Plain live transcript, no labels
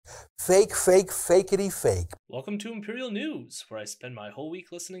fake, fakety fake. Welcome to Imperial News, where I spend my whole week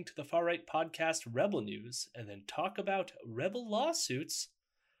listening to the far-right podcast Rebel News and then talk about rebel lawsuits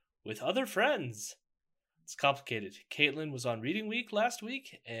with other friends. It's complicated. Caitlin was on reading week last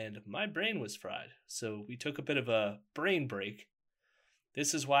week, and my brain was fried, so we took a bit of a brain break.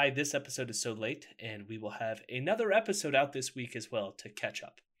 This is why this episode is so late, and we will have another episode out this week as well to catch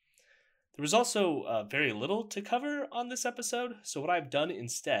up. There was also very little to cover on this episode, so what I've done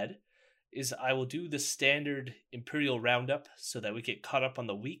instead is I will do the standard Imperial Roundup so that we get caught up on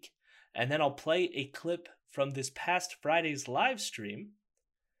the week, and then I'll play a clip from this past Friday's live stream.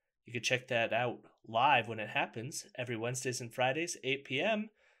 You can check that out live when it happens, every Wednesdays and Fridays, 8 p.m.,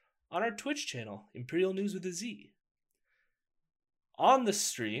 on our Twitch channel, Imperial News with a Z. On the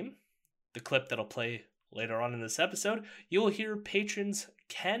stream, the clip that'll play later on in this episode, you will hear patrons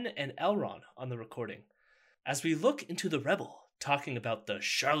Ken and Elron on the recording, as we look into the Rebel, talking about the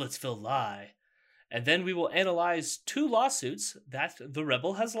Charlottesville lie, and then we will analyze 2 lawsuits that the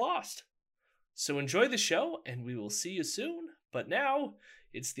Rebel has lost. So enjoy the show, and we will see you soon, but now,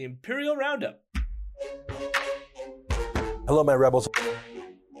 it's the Imperial Roundup. Hello, my rebels.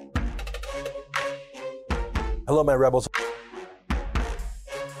 Hello, my rebels.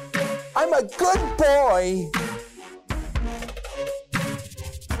 I'm a good boy.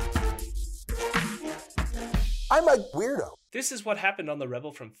 I'm a weirdo. This is what happened on the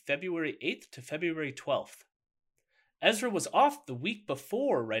Rebel from February 8th to February 12th. Ezra was off the week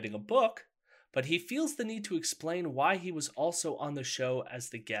before writing a book, but he feels the need to explain why he was also on the show as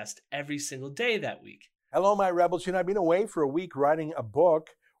the guest every single day that week. Hello, my rebels. I've been away for a week writing a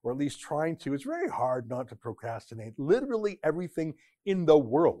book, or at least trying to. It's very hard not to procrastinate. Literally everything in the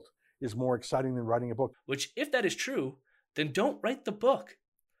world is more exciting than writing a book. Which, if that is true, then don't write the book.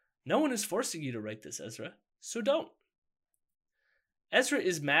 No one is forcing you to write this, Ezra, so don't. Ezra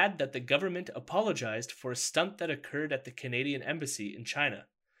is mad that the government apologized for a stunt that occurred at the Canadian Embassy in China.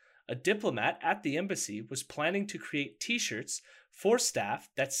 A diplomat at the embassy was planning to create t-shirts for staff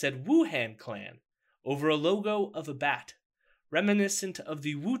that said Wuhan Clan over a logo of a bat, reminiscent of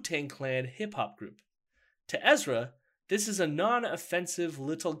the Wu-Tang Clan hip-hop group. To Ezra, this is a non-offensive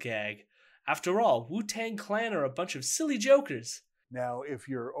little gag. After all, Wu-Tang Clan are a bunch of silly jokers. Now, if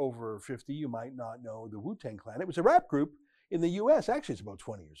you're over 50, you might not know the Wu-Tang Clan. It was a rap group in the U.S. Actually, it's about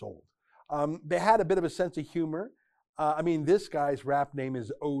 20 years old. They had a bit of a sense of humor. This guy's rap name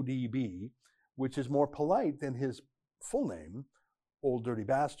is ODB, which is more polite than his full name, Old Dirty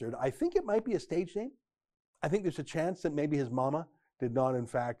Bastard. I think it might be a stage name. I think there's a chance that maybe his mama did not, in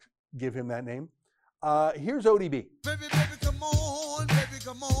fact, give him that name. Here's ODB. Baby, baby, come on, baby,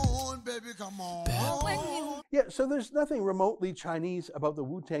 come on, baby, come on. Yeah, so there's nothing remotely Chinese about the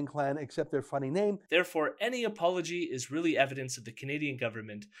Wu-Tang Clan except their funny name. Therefore, any apology is really evidence of the Canadian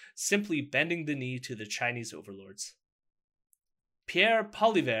government simply bending the knee to the Chinese overlords. Pierre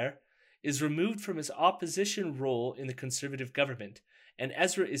Poilievre is removed from his opposition role in the Conservative government, and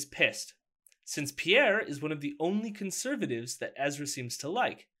Ezra is pissed, since Pierre is one of the only Conservatives that Ezra seems to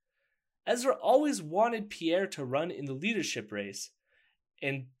like. Ezra always wanted Pierre to run in the leadership race,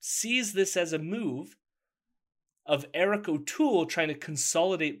 and sees this as a move of Eric O'Toole trying to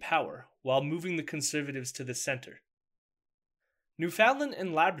consolidate power while moving the Conservatives to the center. Newfoundland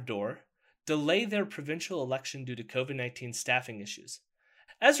and Labrador delay their provincial election due to COVID-19 staffing issues.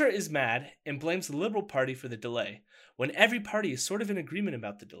 Ezra is mad and blames the Liberal Party for the delay, when every party is sort of in agreement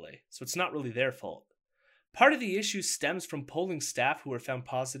about the delay, so it's not really their fault. Part of the issue stems from polling staff who were found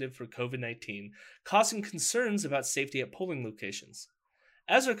positive for COVID-19, causing concerns about safety at polling locations.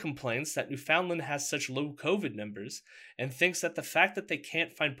 Ezra complains that Newfoundland has such low COVID numbers and thinks that the fact that they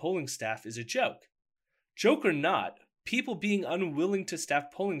can't find polling staff is a joke. Joke or not, people being unwilling to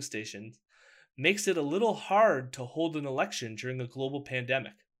staff polling stations makes it a little hard to hold an election during a global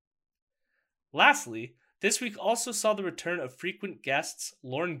pandemic. Lastly, this week also saw the return of frequent guests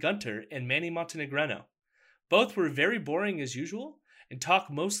Lauren Gunter and Manny Montenegrino. Both were very boring as usual and talk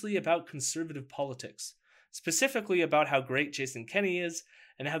mostly about conservative politics, specifically about how great Jason Kenney is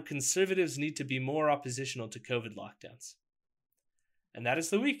and how conservatives need to be more oppositional to COVID lockdowns. And that is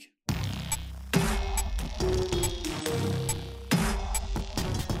the week.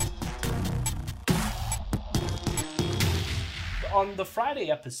 On the Friday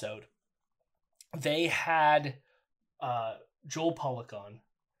episode, they had Joel Pollack on,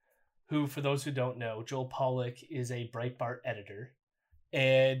 who, for those who don't know, Joel Pollack is a Breitbart editor,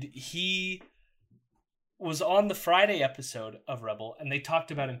 and he was on the Friday episode of Rebel, and they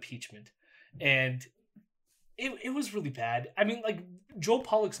talked about impeachment, and it was really bad. I mean, like, Joel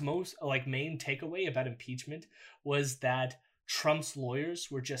Pollack's most main takeaway about impeachment was that Trump's lawyers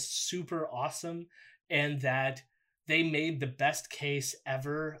were just super awesome and that they made the best case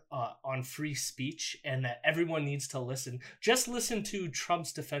ever on free speech, and that everyone needs to listen. Just listen to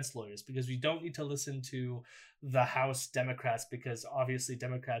Trump's defense lawyers, because we don't need to listen to the House Democrats, because obviously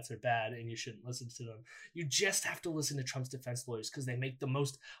Democrats are bad and you shouldn't listen to them. You just have to listen to Trump's defense lawyers because they make the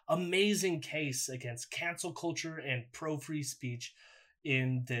most amazing case against cancel culture and pro-free speech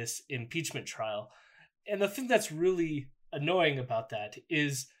in this impeachment trial. And the thing that's really annoying about that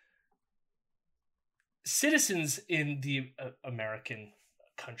is citizens in the American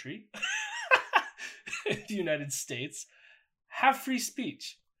country, the United States, have free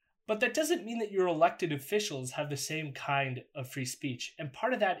speech. But that doesn't mean that your elected officials have the same kind of free speech. And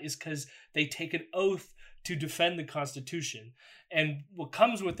part of that is because they take an oath to defend the Constitution. And what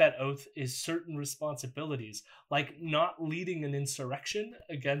comes with that oath is certain responsibilities, like not leading an insurrection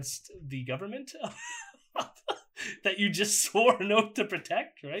against the government that you just swore an oath to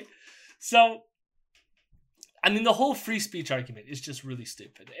protect, right? So, I mean, the whole free speech argument is just really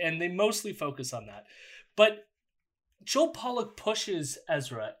stupid, and they mostly focus on that. But Joel Pollak pushes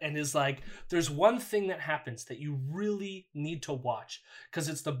Ezra and is like, there's one thing that happens that you really need to watch because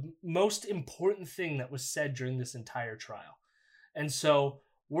it's the most important thing that was said during this entire trial. And so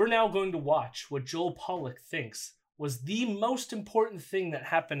we're now going to watch what Joel Pollak thinks was the most important thing that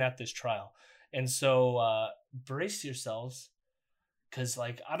happened at this trial. And so brace yourselves. Because,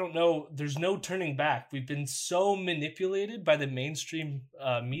 like, I don't know, there's no turning back. We've been so manipulated by the mainstream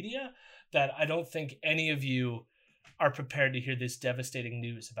media that I don't think any of you are prepared to hear this devastating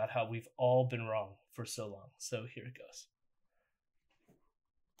news about how we've all been wrong for so long. So here it goes.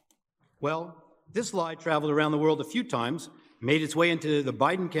 Well, this lie traveled around the world a few times, made its way into the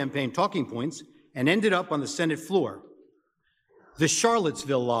Biden campaign talking points, and ended up on the Senate floor. The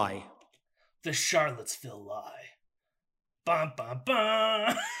Charlottesville lie. The Charlottesville lie. Bum, bum,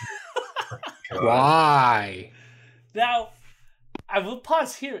 bum. Why? Now, I will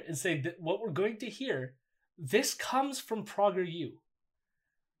pause here and say that what we're going to hear, this comes from PragerU.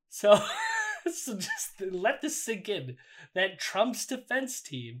 So just let this sink in, that Trump's defense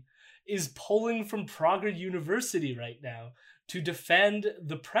team is pulling from Prager University right now to defend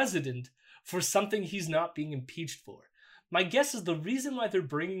the president for something he's not being impeached for. My guess is the reason why they're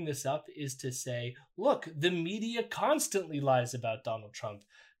bringing this up is to say, look, the media constantly lies about Donald Trump.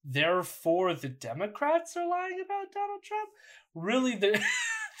 Therefore, the Democrats are lying about Donald Trump? Really,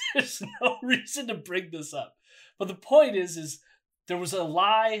 there's no reason to bring this up. But the point is there was a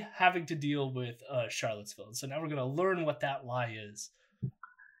lie having to deal with Charlottesville. So now we're going to learn what that lie is.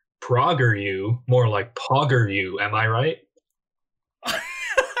 PragerU, more like PoggerU, am I right?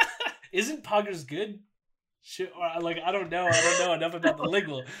 Isn't Poggers good? Shit, or like I don't know enough about the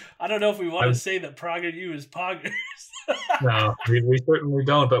lingual. I don't know if we want to say that PragerU is Poggers. No, we certainly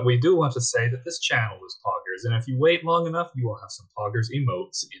don't, but we do want to say that this channel is Poggers, and if you wait long enough, you will have some Poggers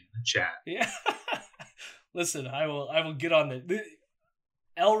emotes in the chat. Yeah. Listen, I will get on it.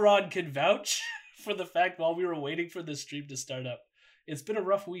 Elrod can vouch for the fact while we were waiting for the stream to start up, it's been a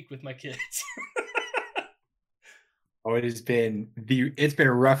rough week with my kids. Oh, it's been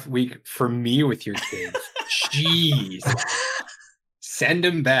a rough week for me with your kids. Jeez. Send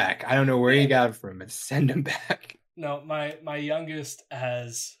them back. I don't know where you got it from, but send them back. No, my youngest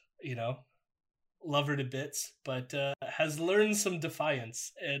has, love her to bits, but has learned some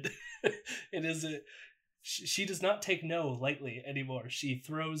defiance, and she does not take no lightly anymore. She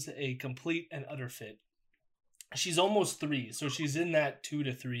throws a complete and utter fit. She's almost 3, so she's in that 2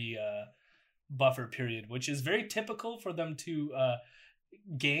 to 3 buffer period, which is very typical for them to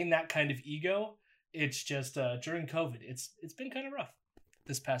gain that kind of ego. It's just during COVID, it's been kind of rough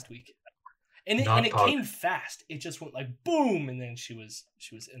this past week, and it came fast. It just went like boom, and then she was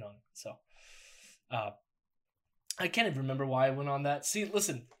in on it. So I can't even remember why I went on that. See,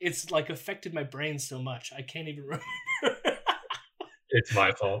 listen, it's like affected my brain so much I can't even remember. It's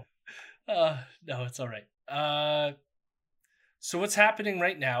my fault. No, it's all right. So what's happening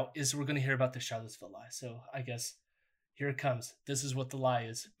right now is we're going to hear about the Charlottesville lie. So I guess here it comes. This is what the lie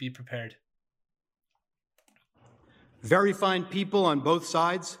is. Be prepared. Very fine people on both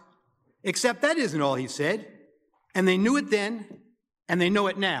sides, except that isn't all he said. And they knew it then, and they know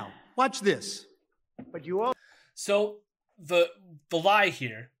it now. Watch this. But you all. So the lie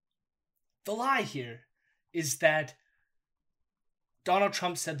here is that Donald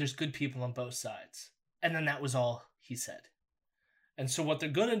Trump said there's good people on both sides. And then that was all he said. And so what they're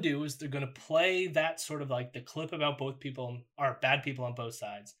going to do is they're going to play that sort of like the clip about both people are bad people on both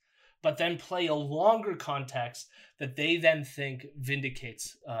sides, but then play a longer context that they then think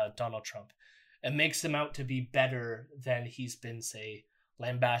vindicates Donald Trump. and makes him out to be better than he's been, say,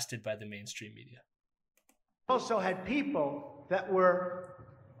 lambasted by the mainstream media. Also had people that were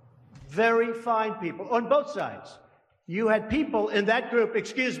very fine people on both sides. You had people in that group,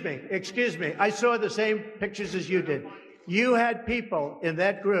 excuse me, I saw the same pictures as you did. You had people in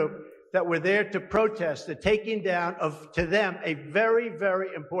that group that were there to protest the taking down of, to them, a very,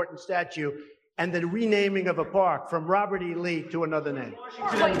 very important statue and the renaming of a park from Robert E. Lee to another name.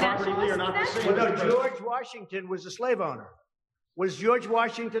 No, George Washington was a slave owner. Was George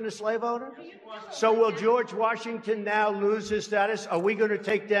Washington a slave owner? So will George Washington now lose his status? Are we going to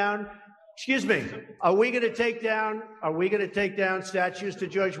take down, excuse me, are we going to take down statues to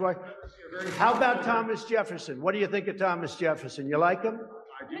George Washington? How about Thomas Jefferson? What do you think of Thomas Jefferson? You like him?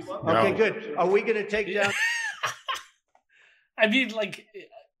 Okay, good. Are we going to take down? I mean, like,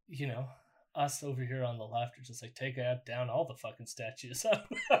 you know, us over here on the left are just like, take down all the fucking statues.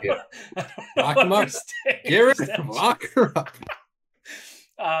 Yeah. Lock them up. Get rid of them. Lock her up.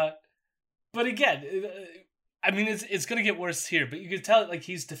 But again, I mean, it's going to get worse here, but you can tell, like,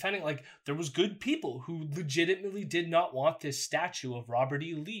 he's defending, like, there was good people who legitimately did not want this statue of Robert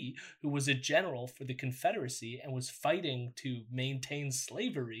E. Lee, who was a general for the Confederacy and was fighting to maintain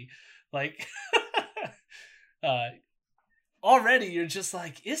slavery. Like, already you're just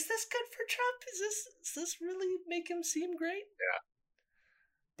like, is this good for Trump? Does this really make him seem great? Yeah.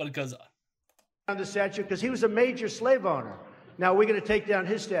 But it goes on. The statue because he was a major slave owner. Now we're going to take down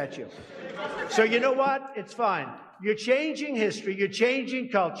his statue. So you know what? It's fine. You're changing history. You're changing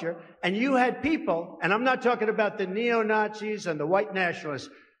culture. And you had people, and I'm not talking about the neo-Nazis and the white nationalists,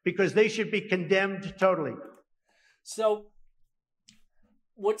 because they should be condemned totally. So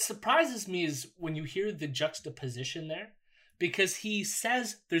what surprises me is when you hear the juxtaposition there, because he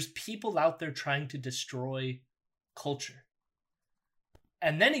says there's people out there trying to destroy culture.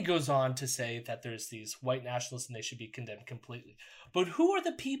 And then he goes on to say that there's these white nationalists and they should be condemned completely. But who are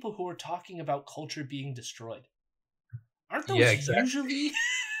the people who are talking about culture being destroyed? Aren't those usually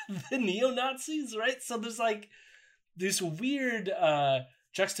the neo-Nazis, right? So there's like this weird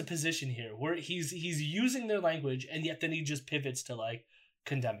juxtaposition here where he's using their language and yet then he just pivots to like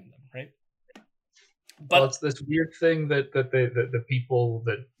condemning them, right? But well, it's this weird thing that the people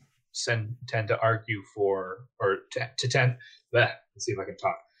that tend to argue for, or to tend, let's see if I can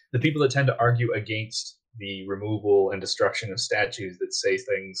talk. The people that tend to argue against the removal and destruction of statues that say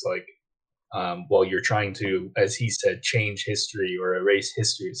things like, well, you're trying to, as he said, change history or erase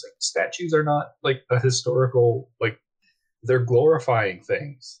history. It's like, statues are not like a historical, like, they're glorifying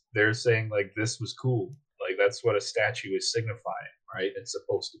things. They're saying like, this was cool. Like, that's what a statue is signifying, right? It's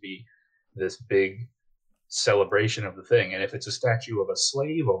supposed to be this big celebration of the thing. And if it's a statue of a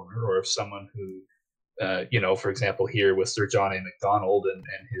slave owner or of someone who, you know, for example, here with Sir John A. Macdonald and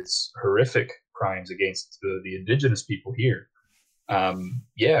his horrific crimes against the indigenous people here,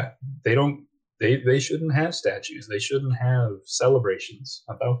 yeah, they shouldn't have statues. They shouldn't have celebrations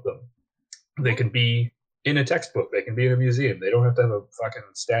about them. They can be in a textbook. They can be in a museum. They don't have to have a fucking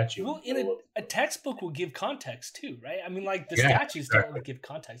statue. Well, in a textbook will give context too, right? I mean, like the statues don't really give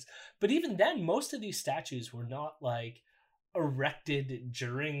context. But even then, most of these statues were not like erected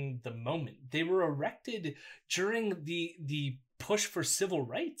during the moment. They were erected during the push for civil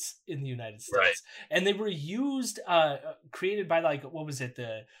rights in the United States. Right. And they were used, created by like, what was it?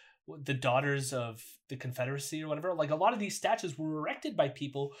 The Daughters of the Confederacy or whatever. Like a lot of these statues were erected by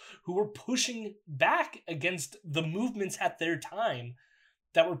people who were pushing back against the movements at their time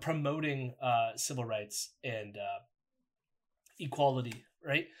that were promoting civil rights and equality,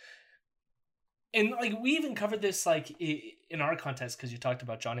 right? And like we even covered this like in our context because you talked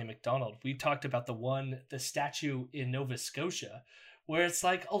about John A. Macdonald. We talked about the statue in Nova Scotia, where it's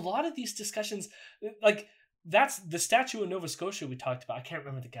like a lot of these discussions, like that's the statue in Nova Scotia we talked about. I can't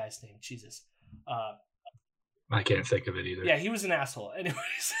remember the guy's name. Jesus. I can't think of it either. Yeah, he was an asshole.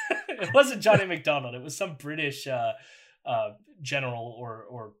 Anyways, it wasn't John A. Macdonald. It was some British general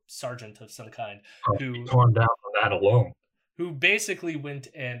or sergeant of some kind who torn down on that alone. Who basically went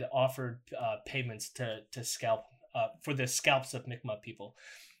and offered payments to scalp for the scalps of Mi'kmaq people,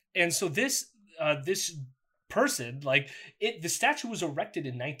 and so this person, like the statue was erected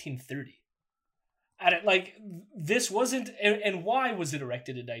in 1930. And it, like this wasn't, and why was it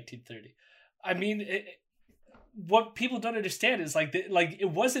erected in 1930? I mean, what people don't understand is like it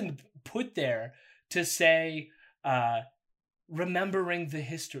wasn't put there to say remembering the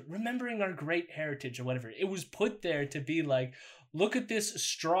history, remembering our great heritage or whatever. It was put there to be like, look at this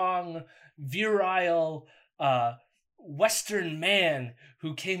strong, virile Western man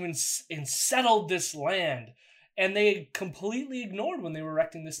who came and settled this land And they completely ignored when they were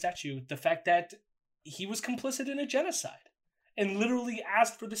erecting the statue the fact that he was complicit in a genocide and literally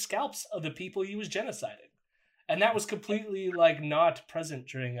asked for the scalps of the people he was genociding. And that was completely like not present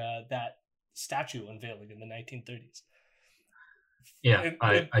during that statue unveiling in the 1930s. Yeah,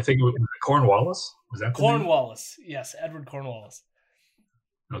 I think it was Cornwallis. Was that the name? Cornwallis? Yes, Edward Cornwallis.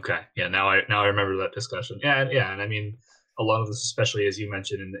 Okay, yeah. Now I remember that discussion. Yeah, and I mean, a lot of this, especially as you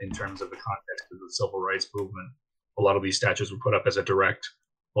mentioned, in terms of the context of the civil rights movement, a lot of these statues were put up as a direct,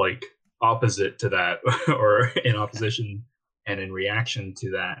 like, opposite to that, or in opposition and in reaction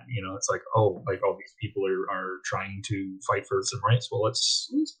to that. You know, it's like, oh, like all these people are trying to fight for some rights. Well,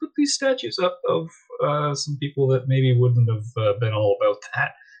 let's put these statues up of some people that maybe wouldn't have been all about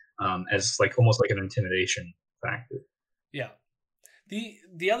that, as like almost like an intimidation factor. Yeah.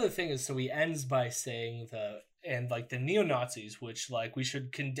 The other thing is, so he ends by saying the neo-Nazis, which like we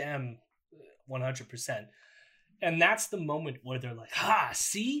should condemn 100%. And that's the moment where they're like, ha,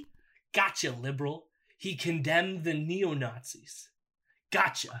 see? Gotcha, liberal. He condemned the neo-Nazis.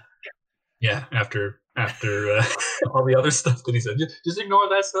 Gotcha. Yeah, after all the other stuff that he said, just ignore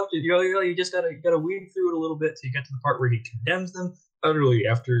that stuff. You just gotta weed through it a little bit till you get to the part where he condemns them utterly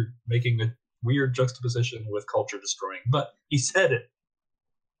after making a weird juxtaposition with culture destroying. But he said it.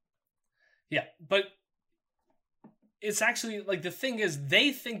 Yeah, but it's actually like the thing is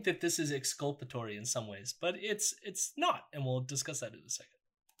they think that this is exculpatory in some ways, but it's not, and we'll discuss that in a second.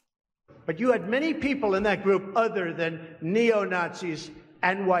 But you had many people in that group other than neo-Nazis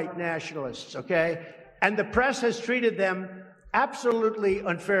and white nationalists, okay? And the press has treated them absolutely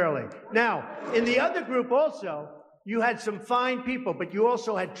unfairly. Now, in the other group also, you had some fine people, but you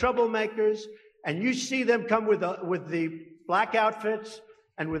also had troublemakers, and you see them come with the black outfits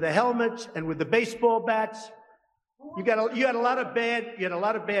and with the helmets and with the baseball bats. You had a lot of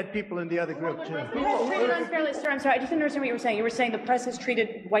bad people in the other group too. Treated unfairly, sir. I'm sorry, I just didn't understand what you were saying. You were saying the press has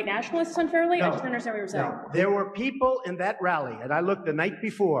treated white nationalists unfairly? No, I just didn't understand what you were saying. No. There were people in that rally, and I looked the night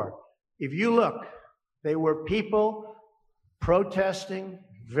before. If you look, there were people protesting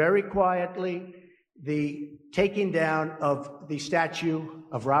very quietly the taking down of the statue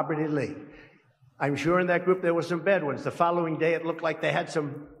of Robert E. Lee. I'm sure in that group there were some bad ones. The following day, it looked like they had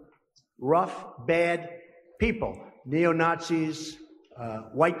some rough, bad people. Neo-Nazis,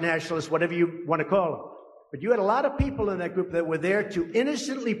 white nationalists, whatever you want to call them. But you had a lot of people in that group that were there to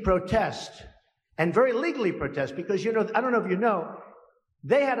innocently protest and very legally protest because, you know, I don't know if you know,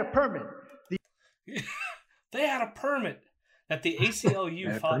 they had a permit. They had a permit that the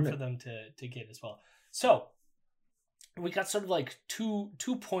ACLU fought for them to get as well. So we got sort of like two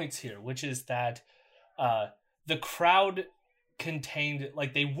points here, which is that the crowd contained,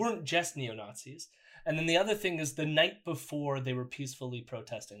 like, they weren't just neo-Nazis. And then the other thing is the night before they were peacefully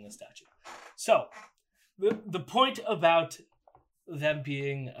protesting the statue. So the point about them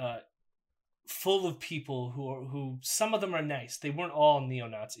being full of people who some of them are nice. They weren't all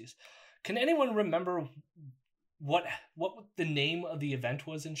neo-Nazis. Can anyone remember what the name of the event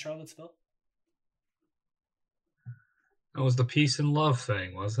was in Charlottesville? It was the peace and love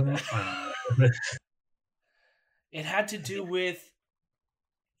thing, wasn't it? It had to do with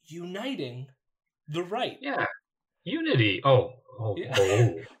uniting the right. Yeah. Unity. Oh.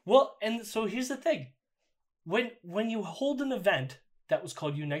 Well, and so here's the thing. When you hold an event that was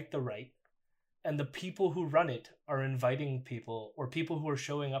called Unite the Right, and the people who run it are inviting people, or people who are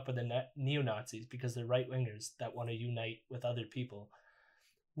showing up are the neo-Nazis because they're right-wingers that want to unite with other people.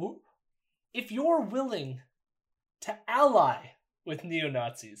 If you're willing to ally with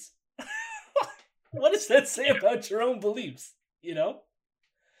neo-Nazis, what does that say about your own beliefs? You know?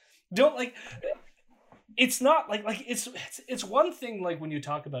 Don't, like, it's not like it's one thing, like, when you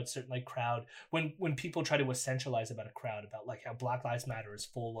talk about certain, like, crowd, when people try to essentialize about a crowd, about, like, how Black Lives Matter is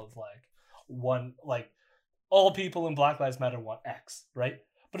full of, like, one, like, all people in Black Lives Matter want X, right?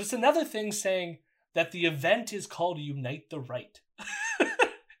 But it's another thing saying that the event is called Unite the Right.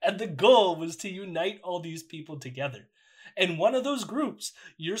 And the goal was to unite all these people together. And one of those groups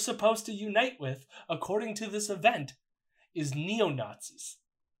you're supposed to unite with, according to this event, is neo-Nazis.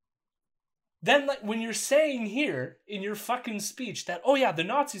 Then, like, when you're saying here in your fucking speech that, oh yeah, the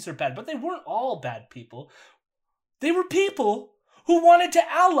Nazis are bad, but they weren't all bad people. They were people who wanted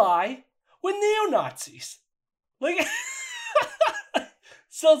to ally with neo-Nazis. Like,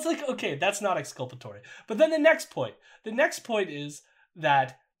 so it's like, okay, that's not exculpatory. But then the next point is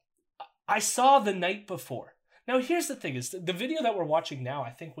that I saw the night before. Now, here's the thing, is the video that we're watching now, I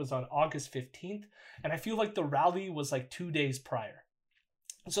think, was on August 15th, and I feel like the rally was like 2 days prior.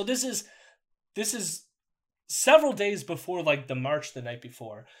 So this is several days before, like, the march the night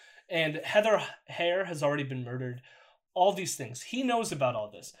before. and Heather Heyer has already been murdered. All these things. He knows about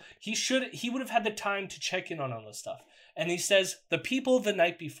all this. He would have had the time to check in on all this stuff. And he says the people the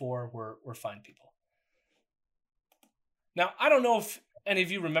night before were fine people. Now, I don't know if any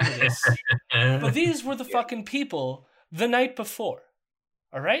of you remember this, but these were the fucking people the night before.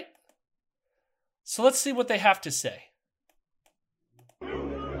 All right? So let's see what they have to say.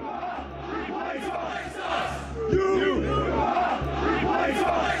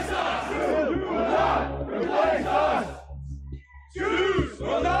 Jews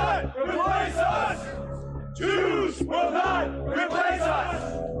will not replace us! Jews will not replace us!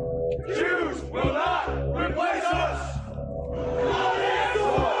 Jews will not replace us! Blood and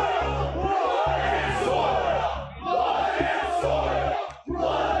soil! Blood and soil! Blood and soil!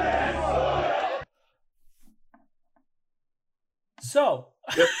 Blood and soil! So,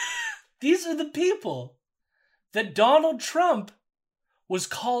 these are the people that Donald Trump was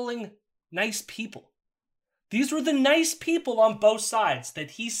calling nice people. These were the nice people on both sides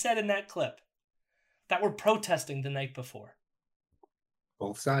that he said in that clip that were protesting the night before.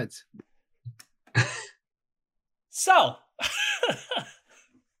 Both sides. So,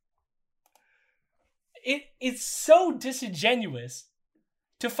 it's so disingenuous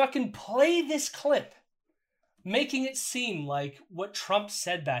to fucking play this clip, making it seem like what Trump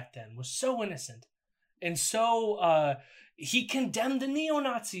said back then was so innocent. And so, he condemned the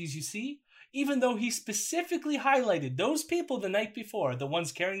neo-Nazis, you see? Even though he specifically highlighted those people the night before, the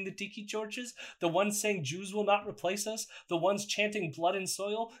ones carrying the tiki torches, the ones saying Jews will not replace us, the ones chanting blood and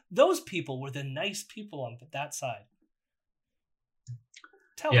soil, those people were the nice people on that side.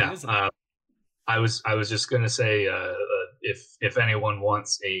 Telling, isn't it? I was just gonna say, if anyone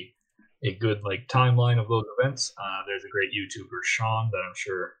wants a good like timeline of those events, there's a great YouTuber, Sean, that I'm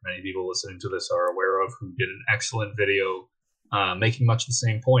sure many people listening to this are aware of, who did an excellent video making much the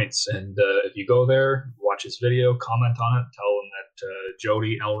same points. And if you go there, watch his video, comment on it, tell him that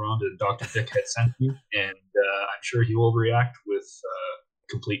Jody, Elrond, and Dr. Dick had sent you, and I'm sure he will react with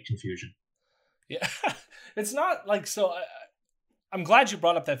complete confusion. Yeah, it's not like so. I'm glad you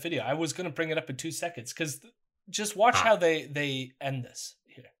brought up that video. I was going to bring it up in 2 seconds because just watch how they end this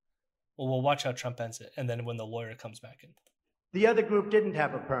here. Well, we'll watch how Trump ends it, and then when the lawyer comes back in. The other group didn't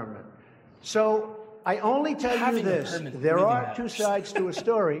have a permit. So I only tell you this, there are two sides to a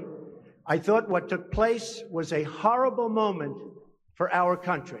story. I thought what took place was a horrible moment for our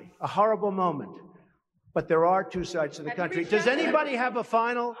country, a horrible moment. But there are two sides to the country. Does anybody have a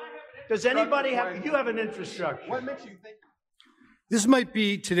final? Does anybody have, you have an infrastructure. What makes you think? This might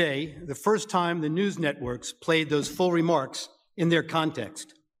be today the first time the news networks played those full remarks in their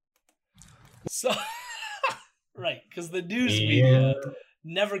context. So, right, because the news media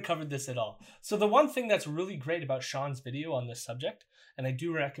never covered this at all. So the one thing that's really great about Sean's video on this subject, and I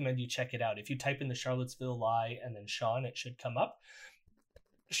do recommend you check it out. If you type in the Charlottesville lie and then Sean, it should come up.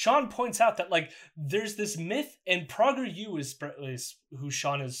 Sean points out that like there's this myth, and PragerU is who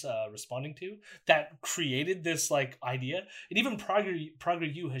Sean is responding to, that created this like idea. And even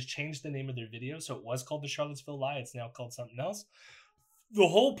PragerU has changed the name of their video, so it was called the Charlottesville lie. It's now called something else. The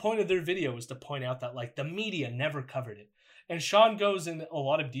whole point of their video is to point out that like the media never covered it. And Sean goes in a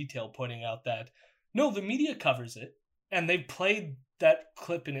lot of detail pointing out that, no, the media covers it. And they've played that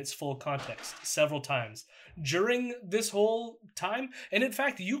clip in its full context several times during this whole time. And in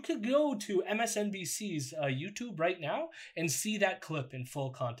fact, you could go to MSNBC's YouTube right now and see that clip in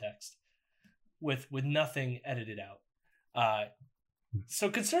full context with nothing edited out. So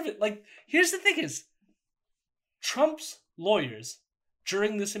conservative, like, here's the thing is, Trump's lawyers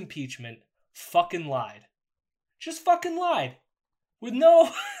during this impeachment fucking lied. Just fucking lied with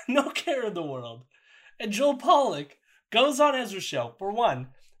no care in the world. And Joel Pollak goes on Ezra's show, for one,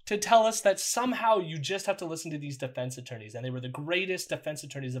 to tell us that somehow you just have to listen to these defense attorneys, and they were the greatest defense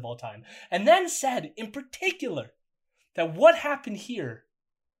attorneys of all time. And then said, in particular, that what happened here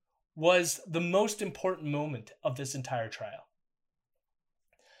was the most important moment of this entire trial.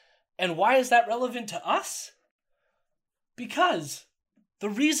 And why is that relevant to us? Because the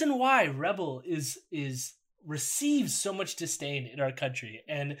reason why Rebel receives so much disdain in our country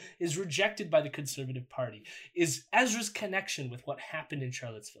and is rejected by the Conservative Party is Ezra's connection with what happened in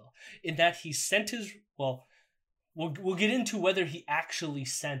Charlottesville, in that he sent his, well, we'll get into whether he actually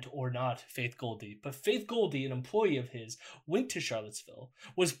sent or not Faith Goldy, but Faith Goldy, an employee of his, went to Charlottesville,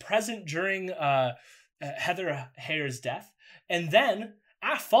 was present during Heather Heyer's death, and then,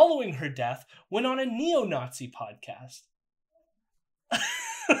 following her death, went on a neo-Nazi podcast.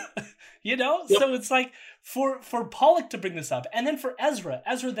 You know? Yep. So it's like, for Pollock to bring this up, and then for Ezra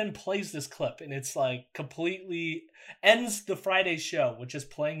then plays this clip, and it's like completely ends the Friday show, which is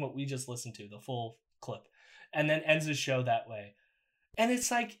playing what we just listened to, the full clip, and then ends the show that way. And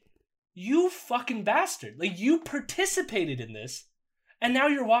it's like, you fucking bastard. Like, you participated in this, and now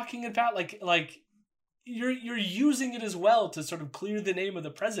you're walking about like you're using it as well to sort of clear the name of the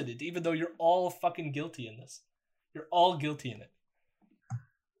president, even though you're all fucking guilty in this. You're all guilty in it.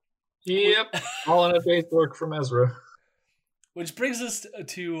 Yep. All in a faith work from Ezra. Which brings us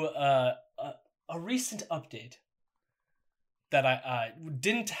to a recent update that I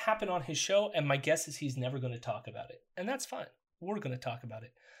didn't happen on his show, and my guess is he's never going to talk about it. And that's fine. We're going to talk about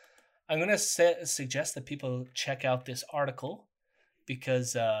it. I'm going to suggest that people check out this article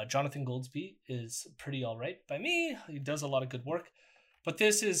because Jonathan Goldsby is pretty all right by me. He does a lot of good work. But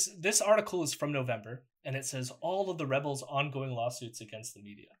this article is from November, and it says all of the rebels' ongoing lawsuits against the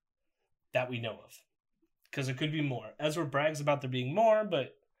media that we know of. Because there could be more. Ezra brags about there being more,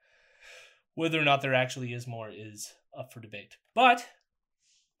 but whether or not there actually is more is up for debate. But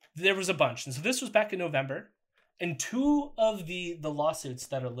there was a bunch. And so this was back in November. And 2 of the lawsuits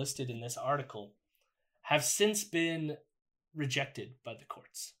that are listed in this article have since been rejected by the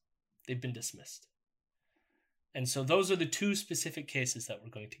courts. They've been dismissed. And so those are the 2 specific cases that we're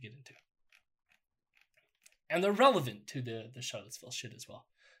going to get into. And they're relevant to the Charlottesville shit as well.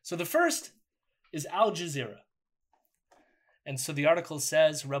 So the first is Al Jazeera. And so the article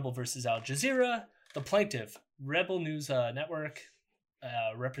says Rebel versus Al Jazeera. The plaintiff, Rebel News Network,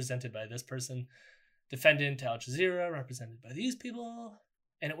 represented by this person. Defendant, Al Jazeera, represented by these people.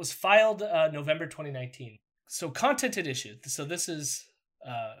 And it was filed November 2019. So content at issue. So this is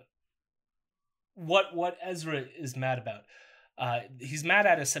what Ezra is mad about. He's mad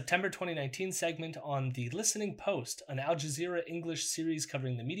at a September 2019 segment on the Listening Post, an Al Jazeera English series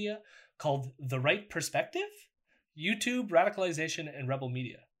covering the media called The Right Perspective, YouTube, Radicalization, and Rebel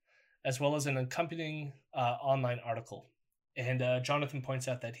Media, as well as an accompanying online article. And Jonathan points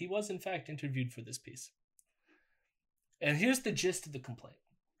out that he was, in fact, interviewed for this piece. And here's the gist of the complaint.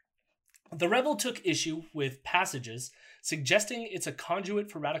 The Rebel took issue with passages suggesting it's a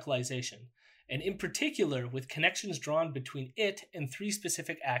conduit for radicalization, and in particular with connections drawn between it and 3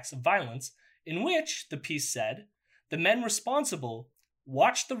 specific acts of violence, in which, the piece said, the men responsible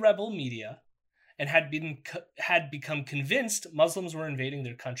watched the Rebel media and had become convinced Muslims were invading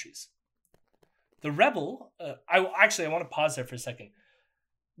their countries. The Rebel, I want to pause there for a second.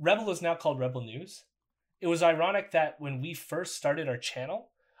 Rebel is now called Rebel News. It was ironic that when we first started our channel,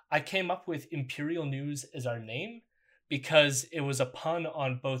 I came up with Imperial News as our name because it was a pun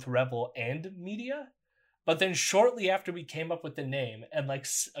on both Rebel and media. But then shortly after we came up with the name, and like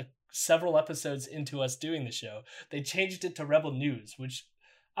several episodes into us doing the show, they changed it to Rebel News, which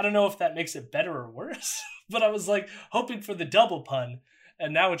I don't know if that makes it better or worse, but I was like hoping for the double pun.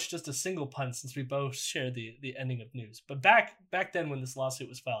 And now it's just a single pun since we both share the ending of news. But back then when this lawsuit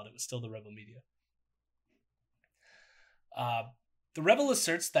was filed, it was still the Rebel Media. The Rebel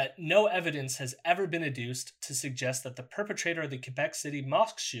asserts that no evidence has ever been adduced to suggest that the perpetrator of the Quebec City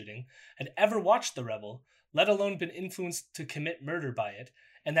mosque shooting had ever watched the Rebel, let alone been influenced to commit murder by it,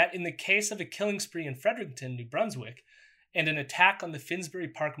 and that in the case of a killing spree in Fredericton, New Brunswick, and an attack on the Finsbury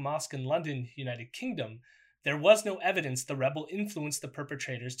Park Mosque in London, United Kingdom, there was no evidence the Rebel influenced the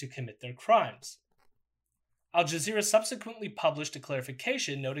perpetrators to commit their crimes. Al Jazeera subsequently published a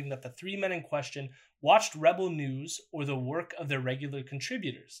clarification noting that the 3 men in question watched Rebel News or the work of their regular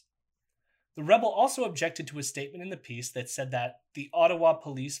contributors. The Rebel also objected to a statement in the piece that said that the Ottawa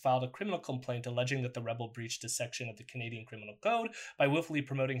police filed a criminal complaint alleging that the Rebel breached a section of the Canadian Criminal Code by willfully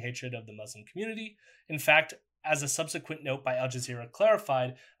promoting hatred of the Muslim community. In fact, as a subsequent note by Al Jazeera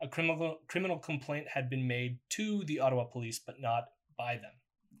clarified, a criminal complaint had been made to the Ottawa police, but not by them.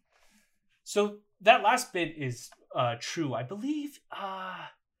 So that last bit is true. I believe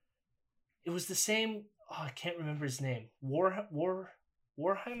it was the same. I can't remember his name. Warheim?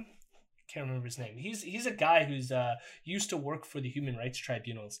 Can't remember his name. He's a guy who's used to work for the human rights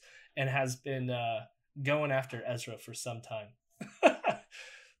tribunals and has been going after Ezra for some time.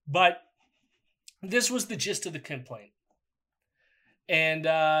 But this was the gist of the complaint. And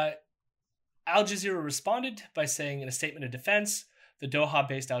Al Jazeera responded by saying in a statement of defense, the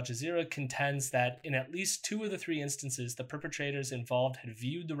Doha-based Al Jazeera contends that in at least 2 of the 3 instances, the perpetrators involved had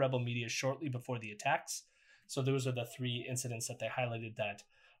viewed the Rebel media shortly before the attacks. So those are the 3 incidents that they highlighted that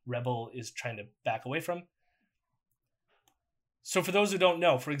Rebel is trying to back away from. So for those who don't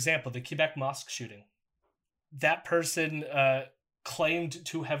know, for example, the Quebec mosque shooting, that person claimed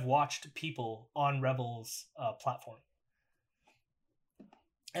to have watched people on Rebel's platform.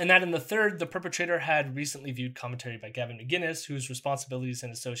 And that in the third, the perpetrator had recently viewed commentary by Gavin McInnes, whose responsibilities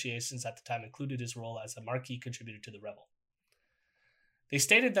and associations at the time included his role as a marquee contributor to the Rebel. They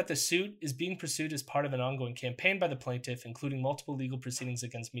stated that the suit is being pursued as part of an ongoing campaign by the plaintiff, including multiple legal proceedings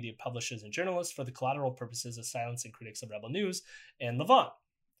against media publishers and journalists for the collateral purposes of silencing critics of Rebel News and Levant.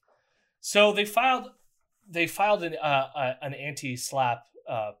 So they filed an anti-SLAPP,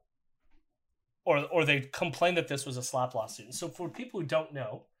 or they complained that this was a SLAPP lawsuit. And so for people who don't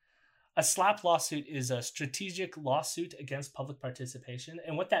know, a SLAPP lawsuit is a strategic lawsuit against public participation.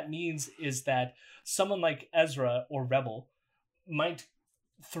 And what that means is that someone like Ezra or Rebel might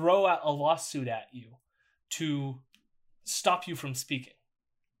throw out a lawsuit at you to stop you from speaking,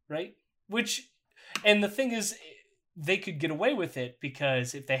 right? And the thing is, they could get away with it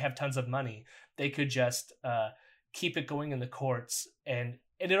because if they have tons of money, they could just keep it going in the courts. And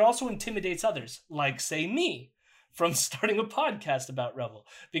it also intimidates others, like, say, me, from starting a podcast about Rebel.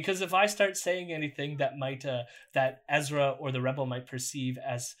 Because if I start saying anything that might that Ezra or the Rebel might perceive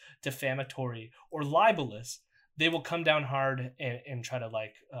as defamatory or libelous, they will come down hard and try to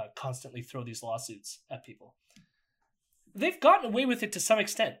constantly throw these lawsuits at people. They've gotten away with it to some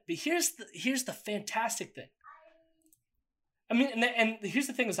extent, but here's the fantastic thing. I mean, and here's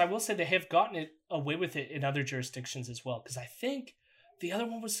the thing is, I will say they have gotten away with it in other jurisdictions as well, because I think the other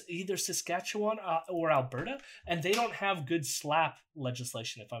one was either Saskatchewan or Alberta, and they don't have good SLAPP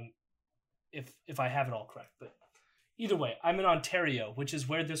legislation. If I have it all correct, but either way, I'm in Ontario, which is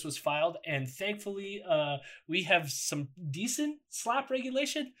where this was filed, and thankfully, we have some decent SLAPP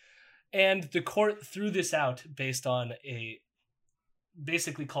regulation, and the court threw this out based on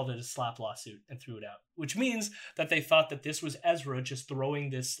basically called it a SLAPP lawsuit and threw it out, which means that they thought that this was Ezra just throwing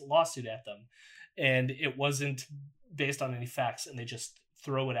this lawsuit at them, and it wasn't based on any facts, and they just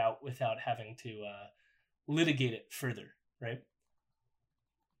throw it out without having to litigate it further, right?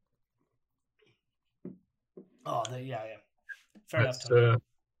 Oh, yeah. Fair enough.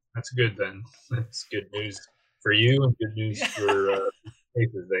 That's good then. That's good news for you and good news for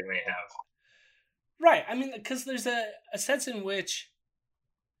cases they may have. Right. I mean, because there's a sense in which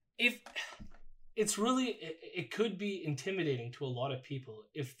if it's really, it could be intimidating to a lot of people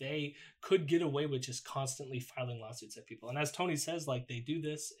if they could get away with just constantly filing lawsuits at people. And as Tony says, they do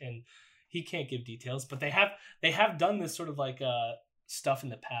this, and he can't give details, but they have done this sort of stuff in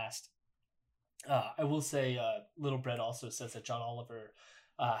the past. I will say, Little Bread also says that John Oliver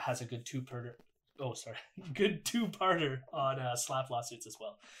has a good two-parter on SLAPP lawsuits as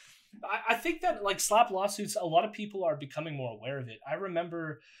well. I think that SLAPP lawsuits, a lot of people are becoming more aware of it. I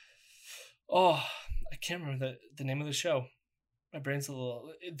remember, I can't remember the name of the show. My brain's a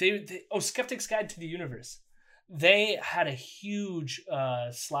little. Skeptic's Guide to the Universe. They had a huge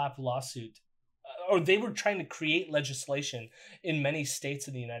SLAPP lawsuit, or they were trying to create legislation in many states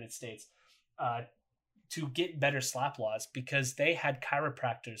in the United States to get better SLAPP laws, because they had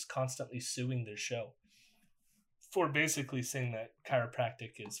chiropractors constantly suing their show for basically saying that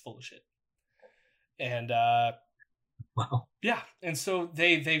chiropractic is full of shit. And wow. Yeah, and so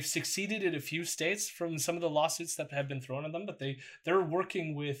they've succeeded in a few states from some of the lawsuits that have been thrown at them, but they're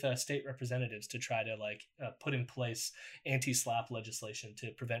working with state representatives to try to put in place anti-SLAPP legislation to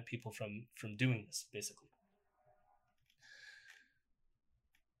prevent people from doing this, basically.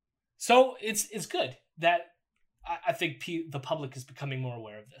 So it's good that I think the public is becoming more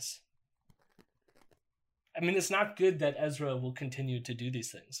aware of this. I mean, it's not good that Ezra will continue to do these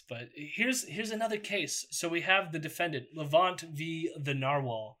things, but here's another case. So we have the defendant, Levant v. the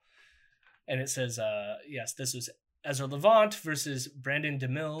Narwhal, and it says, yes, this was Ezra Levant versus Brandon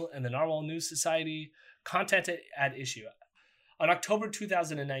DeMille and the Narwhal News Society. Content at issue. On October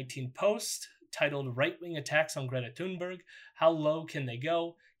 2019 post titled "Right-Wing Attacks on Greta Thunberg, How Low Can They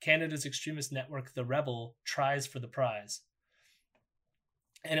Go? Canada's extremist network, The Rebel, Tries for the Prize."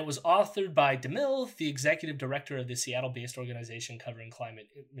 And it was authored by DeMille, the executive director of the Seattle-based organization covering climate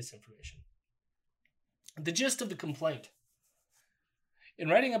misinformation. The gist of the complaint. In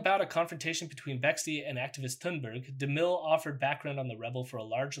writing about a confrontation between Bexley and activist Thunberg, DeMille offered background on The Rebel for a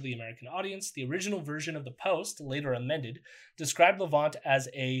largely American audience. The original version of the post, later amended, described Levant as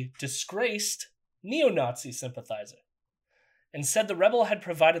a disgraced neo-Nazi sympathizer, and said The Rebel had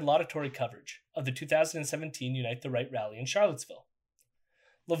provided laudatory coverage of the 2017 Unite the Right rally in Charlottesville.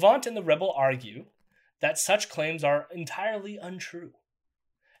 Levant and The Rebel argue that such claims are entirely untrue,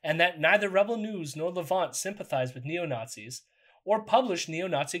 and that neither Rebel News nor Levant sympathize with neo-Nazis or publish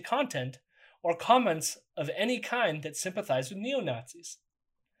neo-Nazi content or comments of any kind that sympathize with neo-Nazis.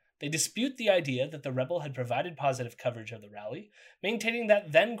 They dispute the idea that the rebel had provided positive coverage of the rally, maintaining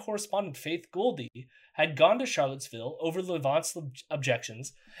that then correspondent Faith Goldie had gone to Charlottesville over Levant's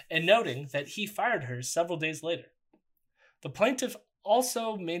objections and noting that he fired her several days later. The plaintiff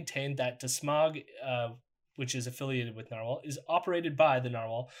also maintained that DeSmog, which is affiliated with Narwhal, is operated by the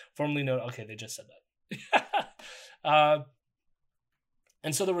Narwhal, formerly known... Okay, they just said that.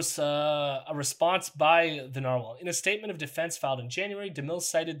 And so there was a response by the Narwhal. In a statement of defense filed in January, DeMille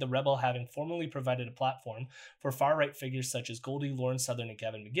cited the rebel having formerly provided a platform for far-right figures such as Goldie, Lauren Southern, and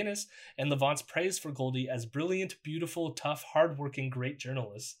Gavin McInnes, and Levant's praise for Goldie as brilliant, beautiful, tough, hardworking, great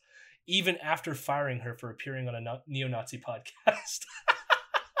journalist, even after firing her for appearing on a neo-Nazi podcast.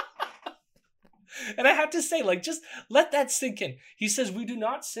 And I have to say, like, just let that sink in. He says, we do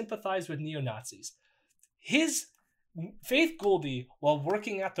not sympathize with neo-Nazis. Faith Goldie, while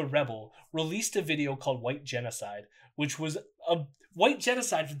working at the Rebel, released a video called White Genocide, which was a white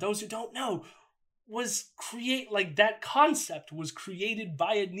genocide, for those who don't know, was that concept was created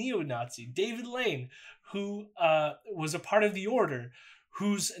by a neo-Nazi, David Lane, who was a part of the Order,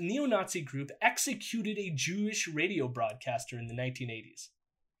 whose neo-Nazi group executed a Jewish radio broadcaster in the 1980s.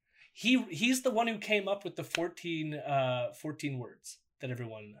 He's the one who came up with the 14 words that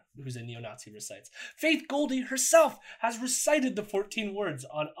everyone who's a neo-Nazi recites. Faith Goldie herself has recited the 14 words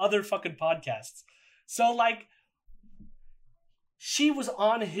on other fucking podcasts. So, like, she was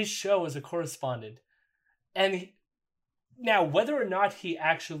on his show as a correspondent. And now, whether or not he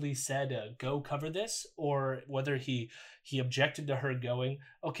actually said, go cover this, or whether he objected to her going,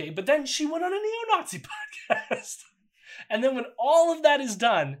 okay, but then she went on a neo-Nazi podcast. And then when all of that is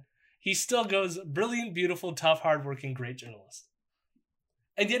done, he still goes, brilliant, beautiful, tough, hardworking, great journalist.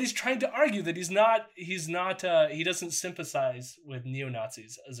 And yet he's trying to argue that he doesn't sympathize with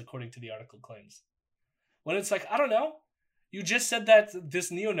neo-Nazis, as according to the article claims. When it's like, I don't know, you just said that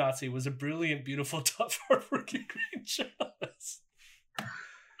this neo-Nazi was a brilliant, beautiful, tough, hardworking, great journalist.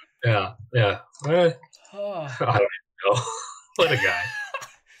 Yeah. I don't know. What a guy.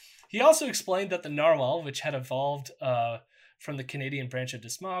 He also explained that the Narwhal, which had evolved from the Canadian branch of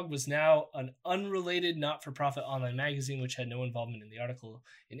DeSmog, was now an unrelated not-for-profit online magazine which had no involvement in the article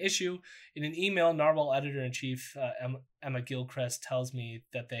in issue. In an email, Narwhal editor-in-chief Emma Gilchrist tells me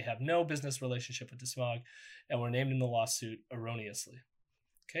that they have no business relationship with DeSmog and were named in the lawsuit erroneously.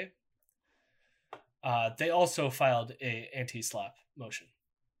 Okay? They also filed a anti-SLAPP motion.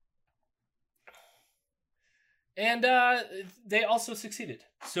 And they also succeeded.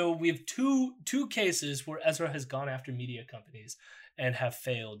 So we have two cases where Ezra has gone after media companies and have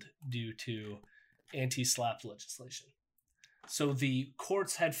failed due to anti-SLAPP legislation. So the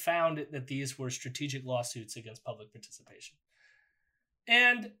courts had found that these were strategic lawsuits against public participation.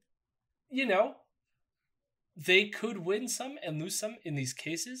 And, you know, they could win some and lose some in these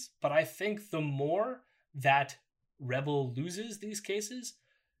cases, but I think the more that Rebel loses these cases,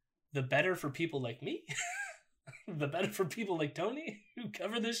 the better for people like me. The better for people like Tony who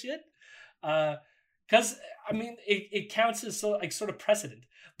cover this shit. Because, I mean, it counts as sort of precedent.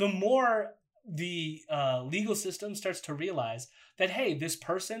 The more the legal system starts to realize that, hey, this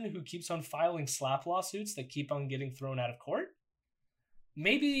person who keeps on filing SLAPP lawsuits that keep on getting thrown out of court,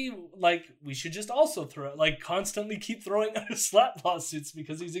 maybe, like, we should just also constantly keep throwing out SLAPP lawsuits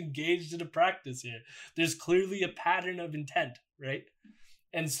because he's engaged in a practice here. There's clearly a pattern of intent, right?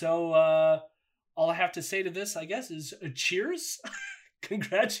 And so, all I have to say to this, I guess, is cheers.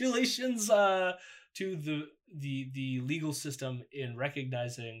 Congratulations to the legal system in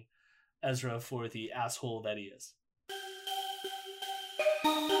recognizing Ezra for the asshole that he is.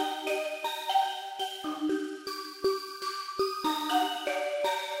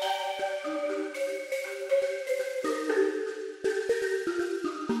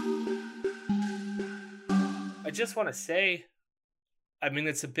 I just want to say, I mean,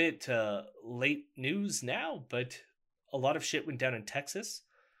 it's a bit late news now, but a lot of shit went down in Texas.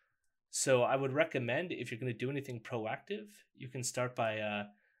 So I would recommend, if you're going to do anything proactive, you can start by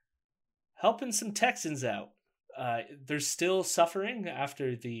helping some Texans out. They're still suffering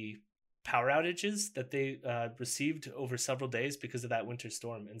after the power outages that they received over several days because of that winter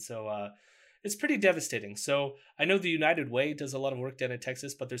storm. And so it's pretty devastating. So I know the United Way does a lot of work down in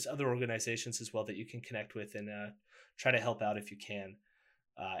Texas, but there's other organizations as well that you can connect with and try to help out if you can.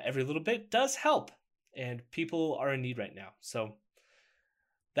 Every little bit does help, and people are in need right now. So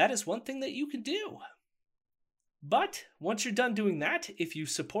that is one thing that you can do. But once you're done doing that, if you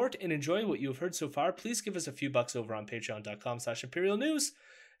support and enjoy what you have heard so far, please give us a few bucks over on patreon.com/Imperial News.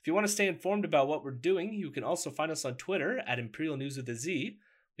 If you want to stay informed about what we're doing, you can also find us on Twitter at Imperial News with a Z.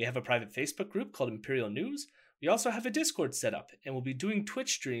 We have a private Facebook group called Imperial News. We also have a Discord set up, and we'll be doing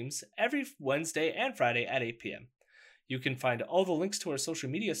Twitch streams every Wednesday and Friday at 8 p.m. You can find all the links to our social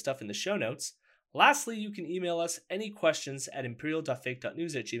media stuff in the show notes. Lastly, you can email us any questions at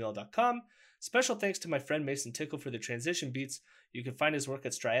imperial.fake.news@gmail.com. Special thanks to my friend Mason Tickle for the transition beats. You can find his work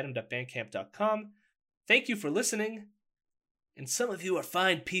at striatum.bandcamp.com. Thank you for listening, and some of you are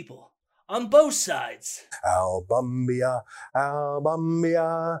fine people on both sides. Albumbia,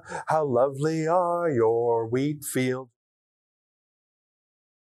 Albumbia, how lovely are your wheat fields.